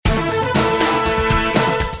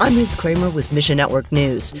I'm Ruth Kramer with Mission Network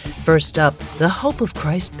News. First up, the hope of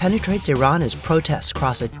Christ penetrates Iran as protests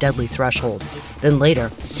cross a deadly threshold. Then later,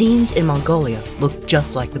 scenes in Mongolia look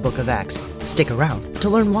just like the Book of Acts. Stick around to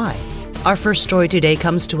learn why. Our first story today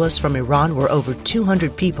comes to us from Iran, where over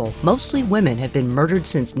 200 people, mostly women, have been murdered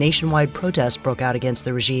since nationwide protests broke out against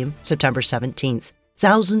the regime September 17th.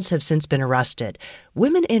 Thousands have since been arrested.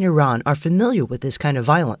 Women in Iran are familiar with this kind of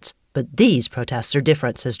violence. But these protests are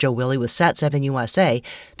different, says Joe Willie with Sat7 USA,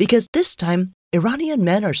 because this time, Iranian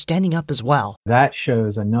men are standing up as well. That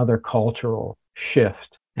shows another cultural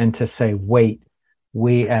shift. And to say, wait,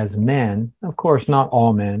 we as men, of course, not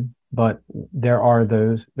all men, but there are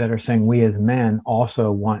those that are saying we as men also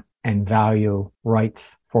want and value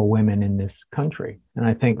rights for women in this country. And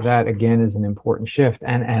I think that, again, is an important shift.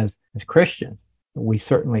 And as Christians, we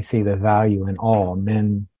certainly see the value in all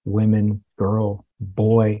men, women, girl,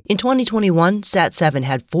 boy. In 2021, Sat7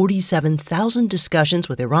 had 47,000 discussions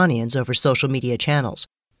with Iranians over social media channels.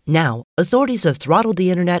 Now, authorities have throttled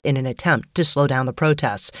the internet in an attempt to slow down the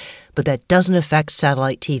protests, but that doesn't affect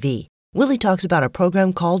satellite TV. Willie talks about a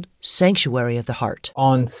program called Sanctuary of the Heart.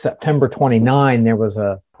 On September 29, there was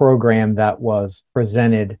a program that was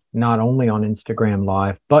presented not only on Instagram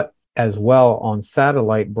Live, but as well on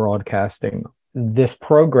satellite broadcasting. This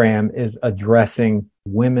program is addressing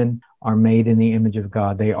women are made in the image of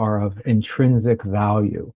God. They are of intrinsic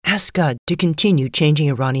value. Ask God to continue changing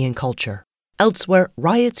Iranian culture. Elsewhere,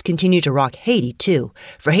 riots continue to rock Haiti, too.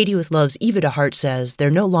 For Haiti with Love's Eva DeHart says they're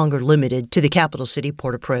no longer limited to the capital city,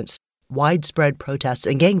 Port-au-Prince. Widespread protests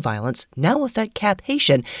and gang violence now affect Cap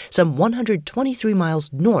Haitian, some 123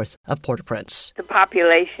 miles north of Port-au-Prince. The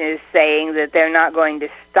population is saying that they're not going to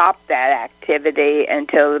stop that activity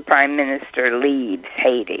until the Prime Minister leaves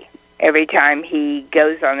Haiti. Every time he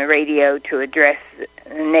goes on the radio to address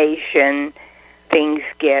the nation, things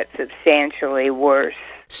get substantially worse.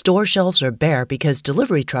 Store shelves are bare because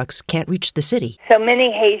delivery trucks can't reach the city. So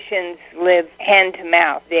many Haitians live hand to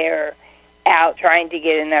mouth. They're out trying to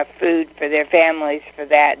get enough food for their families for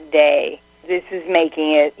that day. This is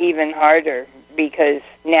making it even harder because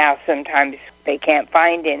now sometimes they can't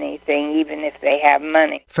find anything, even if they have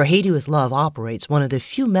money. For Haiti with Love operates one of the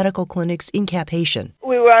few medical clinics in Cap Haitian.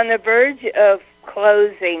 We were on the verge of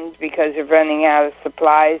closing because of running out of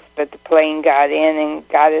supplies, but the plane got in and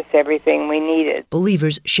got us everything we needed.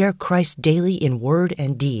 Believers share Christ daily in word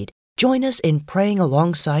and deed. Join us in praying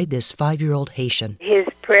alongside this 5-year-old Haitian. His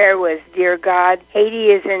prayer was, "Dear God,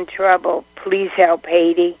 Haiti is in trouble. Please help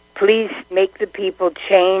Haiti. Please make the people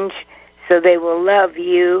change so they will love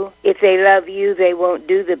you. If they love you, they won't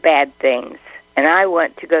do the bad things. And I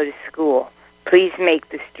want to go to school. Please make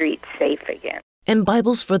the streets safe again." And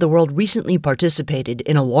Bibles for the World recently participated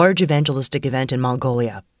in a large evangelistic event in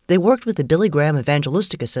Mongolia. They worked with the Billy Graham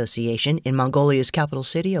Evangelistic Association in Mongolia's capital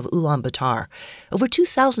city of Ulaanbaatar. Over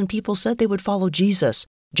 2,000 people said they would follow Jesus.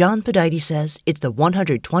 John Padidy says it's the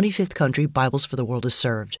 125th country Bibles for the World has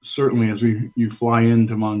served. Certainly, as you fly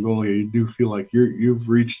into Mongolia, you do feel like you've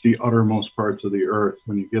reached the uttermost parts of the earth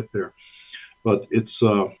when you get there. But it's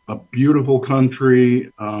a beautiful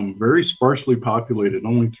country, very sparsely populated,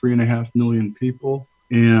 only 3.5 million people.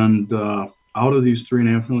 And out of these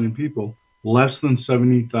 3.5 million people, less than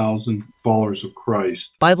 70,000 followers of Christ.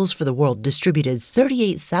 Bibles for the World distributed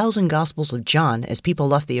 38,000 Gospels of John as people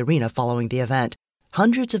left the arena following the event.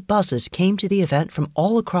 Hundreds of buses came to the event from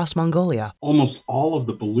all across Mongolia. Almost all of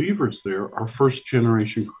the believers there are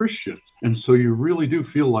first-generation Christians. And so you really do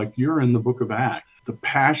feel like you're in the book of Acts. The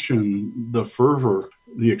passion, the fervor,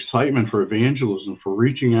 the excitement for evangelism, for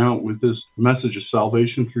reaching out with this message of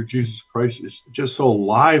salvation through Jesus Christ is just so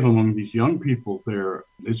alive among these young people there.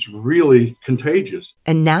 It's really contagious.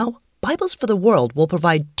 And now, Bibles for the World will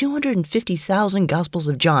provide 250,000 Gospels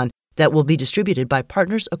of John that will be distributed by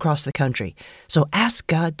partners across the country. So ask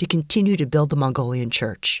God to continue to build the Mongolian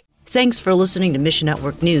church. Thanks for listening to Mission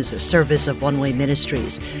Network News, a service of One Way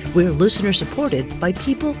Ministries. We're listener-supported by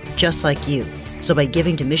people just like you. So by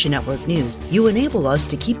giving to Mission Network News, you enable us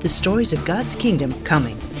to keep the stories of God's kingdom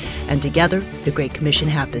coming. And together, the Great Commission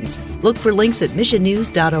happens. Look for links at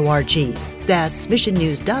missionnews.org. That's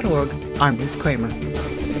missionnews.org. I'm Ruth Kramer.